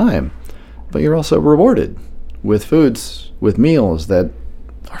take time, but you're also rewarded with foods, with meals that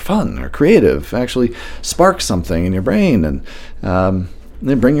are fun or creative, actually spark something in your brain, and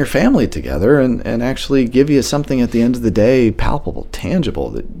they bring your family together and actually give you something at the end of the day, palpable, tangible,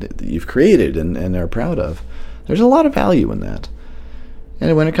 that you've created and are proud of. There's a lot of value in that.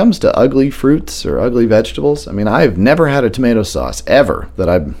 And when it comes to ugly fruits or ugly vegetables, I've never had a tomato sauce ever that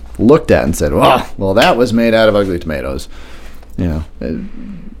I've looked at and said, well, that was made out of ugly tomatoes.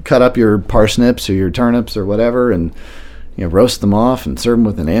 Cut up your parsnips or your turnips or whatever and roast them off and serve them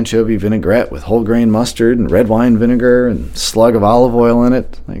with an anchovy vinaigrette with whole grain mustard and red wine vinegar and a slug of olive oil in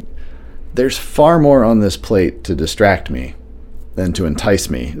it. There's far more on this plate to distract me than to entice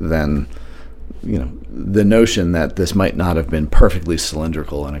me than the notion that this might not have been perfectly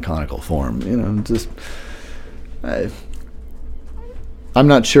cylindrical in a conical form. I'm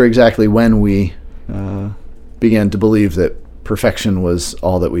not sure exactly when we began to believe that perfection was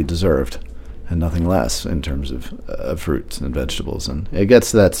all that we deserved and nothing less in terms of fruits and vegetables. And it gets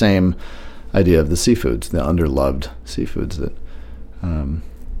to that same idea of the seafoods, the underloved seafoods, that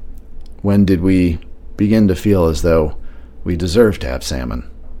when did we begin to feel as though we deserve to have salmon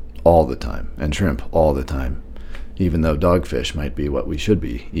all the time and shrimp all the time, even though dogfish might be what we should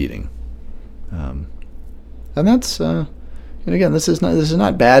be eating? And that's, and again, this is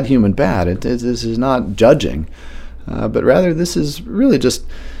not bad human bad. This is not judging, but rather this is really just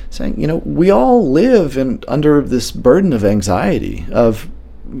saying, we all live under this burden of anxiety of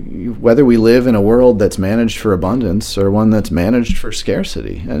whether we live in a world that's managed for abundance or one that's managed for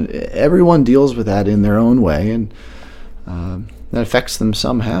scarcity. And everyone deals with that in their own way, and that affects them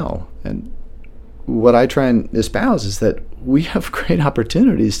somehow. And what I try and espouse is that we have great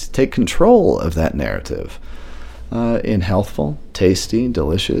opportunities to take control of that narrative in healthful, tasty,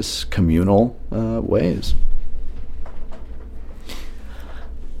 delicious, communal ways.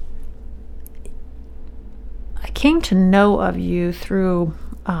 I came to know of you through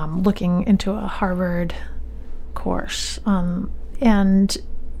looking into a Harvard course, and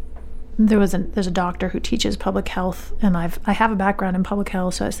there's a doctor who teaches public health, and I have a background in public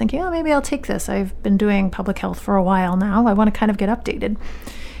health, so I was thinking, maybe I'll take this. I've been doing public health for a while now. I want to kind of get updated.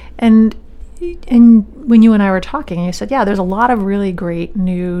 And And when you and I were talking, you said, yeah, there's a lot of really great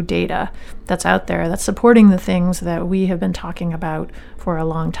new data that's out there that's supporting the things that we have been talking about for a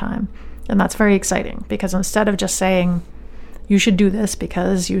long time. And that's very exciting, because instead of just saying, you should do this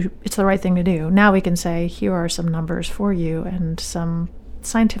because it's the right thing to do, now we can say, here are some numbers for you and some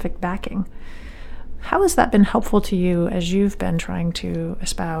scientific backing. How has that been helpful to you as you've been trying to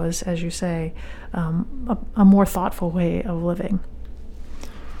espouse, as you say, a more thoughtful way of living?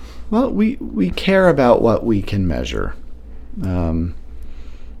 Well, we care about what we can measure. And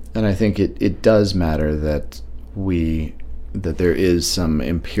I think it does matter that there is some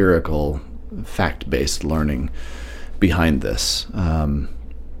empirical, fact-based learning behind this.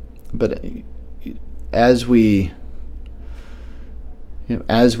 But as we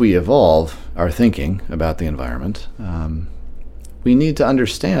evolve our thinking about the environment, we need to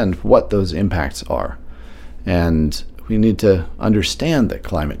understand what those impacts are. And we need to understand that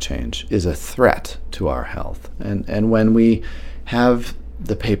climate change is a threat to our health. And when we have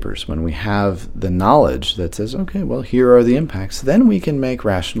the papers, when we have the knowledge that says, okay, well, here are the impacts, then we can make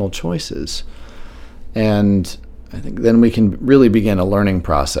rational choices. And I think then we can really begin a learning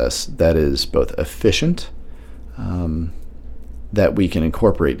process that is both efficient, that we can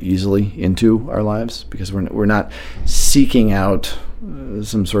incorporate easily into our lives, because we're not seeking out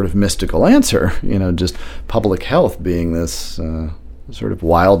some sort of mystical answer, just public health being this sort of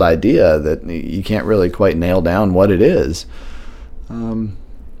wild idea that you can't really quite nail down what it is.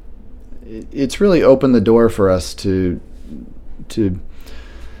 It's really opened the door for us to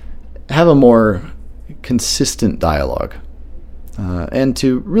have a more consistent dialogue and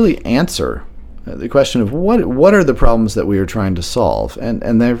to really answer the question of what are the problems that we are trying to solve, and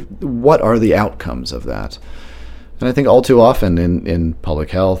what are the outcomes of that. And I think all too often in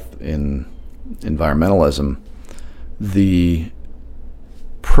public health, in environmentalism, the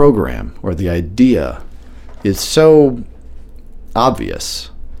program or the idea is so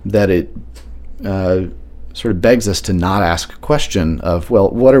obvious that it sort of begs us to not ask a question of, well,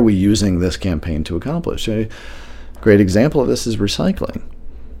 what are we using this campaign to accomplish? A great example of this is recycling.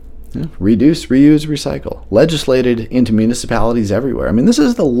 Reduce, reuse, recycle. Legislated into municipalities everywhere. I mean, this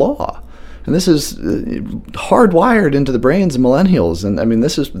is the law. And this is hardwired into the brains of millennials. And I mean,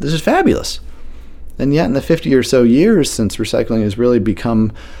 this is fabulous. And yet in the 50 or so years since recycling has really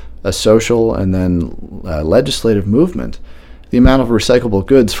become a social and then legislative movement, the amount of recyclable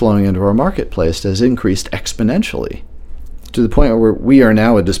goods flowing into our marketplace has increased exponentially, to the point where we are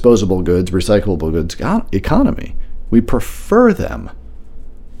now a disposable goods, recyclable goods economy. We prefer them.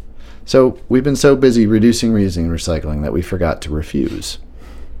 So we've been so busy reducing, reusing, and recycling that we forgot to refuse.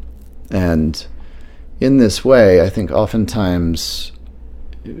 And in this way, I think oftentimes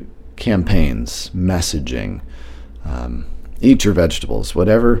campaigns, messaging, eat your vegetables,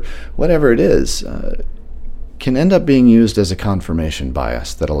 whatever it is, can end up being used as a confirmation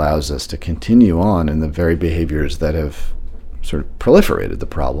bias that allows us to continue on in the very behaviors that have sort of proliferated the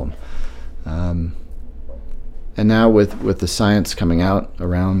problem. And now with the science coming out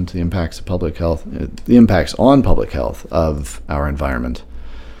around the impacts of public health, the impacts on public health of our environment,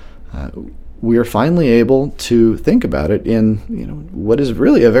 we are finally able to think about it in what is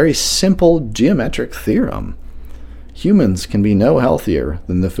really a very simple geometric theorem. Humans can be no healthier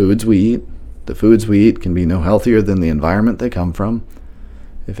than the foods we eat. The foods we eat can be no healthier than the environment they come from.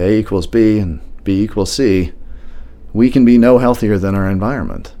 If A equals B and B equals C, we can be no healthier than our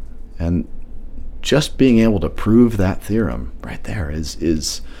environment. And just being able to prove that theorem right there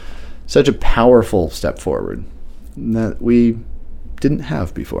is such a powerful step forward that we didn't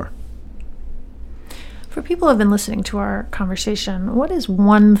have before. For people who have been listening to our conversation, what is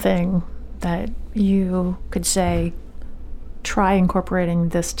one thing that you could say, try incorporating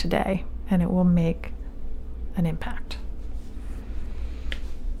this today, and it will make an impact?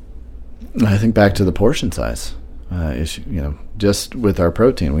 I think back to the portion size issue. Just with our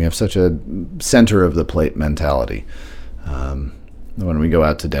protein, we have such a center of the plate mentality. When we go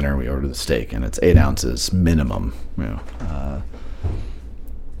out to dinner, we order the steak, and it's 8 ounces minimum.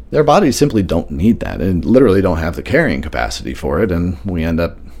 Their bodies simply don't need that, and literally don't have the carrying capacity for it, and we end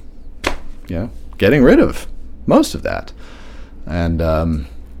up, getting rid of most of that. And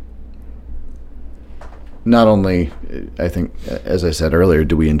not only, I think, as I said earlier,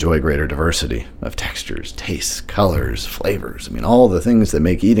 do we enjoy greater diversity of textures, tastes, colors, flavors, all the things that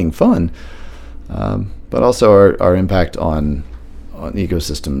make eating fun, but also our impact on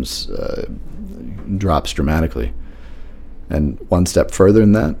ecosystems drops dramatically. And one step further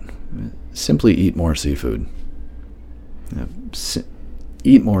than that, simply eat more seafood.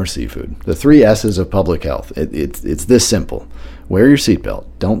 Eat more seafood. The 3 S's of public health. It's this simple. Wear your seatbelt.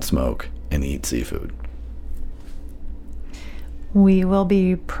 Don't smoke. and eat seafood. We will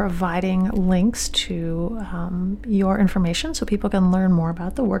be providing links to your information so people can learn more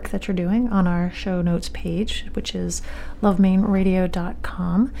about the work that you're doing on our show notes page, which is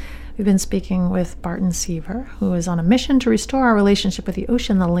lovemainradio.com. We've been speaking with Barton Seaver, who is on a mission to restore our relationship with the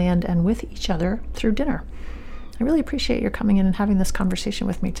ocean, the land, and with each other through dinner. I really appreciate your coming in and having this conversation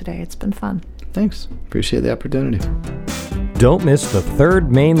with me today. It's been fun. Thanks. Appreciate the opportunity. Don't miss the third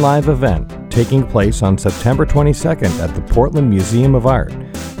Maine Live event taking place on September 22nd at the Portland Museum of Art,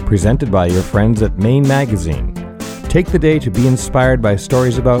 presented by your friends at Maine Magazine. Take the day to be inspired by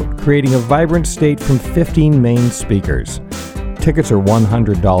stories about creating a vibrant state from 15 Maine speakers. Tickets are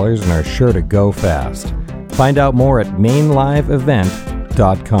 $100 and are sure to go fast. Find out more at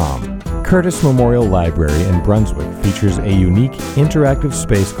mainliveevent.com. Curtis Memorial Library in Brunswick features a unique interactive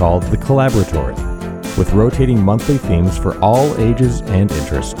space called The Collaboratory, with rotating monthly themes for all ages and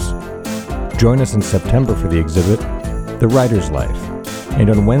interests. Join us in September for the exhibit, The Writer's Life, and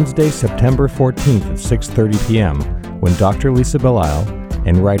on Wednesday, September 14th at 6:30 p.m., when Dr. Lisa Belisle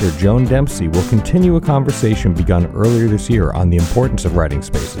and writer Joan Dempsey will continue a conversation begun earlier this year on the importance of writing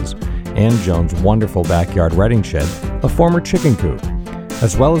spaces, and Joan's wonderful backyard writing shed, a former chicken coop,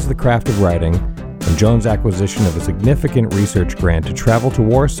 as well as the craft of writing, and Joan's acquisition of a significant research grant to travel to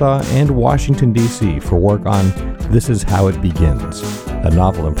Warsaw and Washington, D.C. for work on This Is How It Begins, a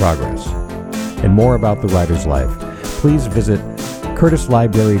novel in progress. And more about The Writer's Life, please visit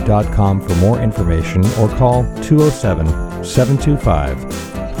curtislibrary.com for more information or call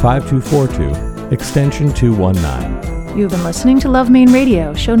 207-725-5242, extension 219. You've been listening to Love Maine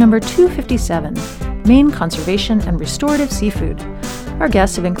Radio, show number 257, Maine Conservation and Restorative Seafood. Our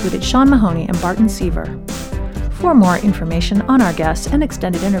guests have included Sean Mahoney and Barton Seaver. For more information on our guests and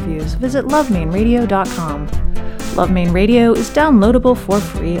extended interviews, visit lovemaineradio.com. Love Maine Radio is downloadable for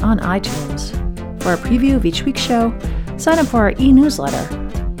free on iTunes. For a preview of each week's show, sign up for our e-newsletter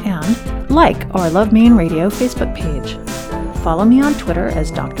and like our Love Maine Radio Facebook page. Follow me on Twitter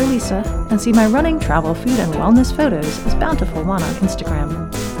as Dr. Lisa and see my running, travel, food, and wellness photos as Bountiful One on Instagram.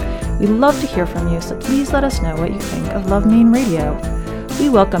 We love to hear from you, so please let us know what you think of Love Maine Radio. We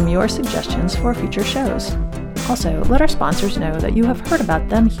welcome your suggestions for future shows. Also, let our sponsors know that you have heard about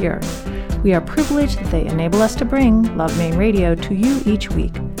them here. We are privileged that they enable us to bring Love Maine Radio to you each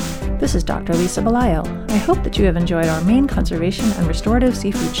week. This is Dr. Lisa Belisle. I hope that you have enjoyed our Maine Conservation and Restorative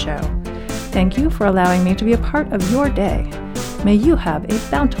Seafood Show. Thank you for allowing me to be a part of your day. May you have a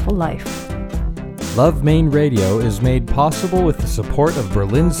bountiful life. Love Maine Radio is made possible with the support of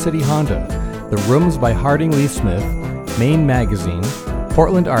Berlin City Honda, The Rooms by Harding Lee Smith, Maine Magazine,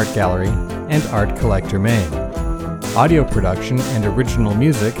 Portland Art Gallery, and Art Collector Maine. Audio production and original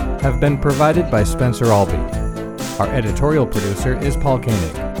music have been provided by Spencer Albee. Our editorial producer is Paul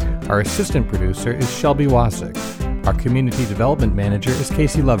Koenig. Our assistant producer is Shelby Wasik. Our community development manager is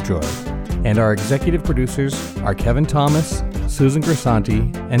Casey Lovejoy. And our executive producers are Kevin Thomas, Susan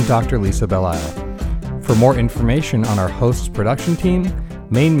Grisanti, and Dr. Lisa Belisle. For more information on our host's production team,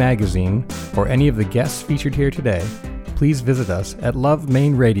 Maine Magazine, or any of the guests featured here today, please visit us at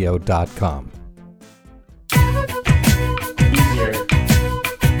lovemaineradio.com.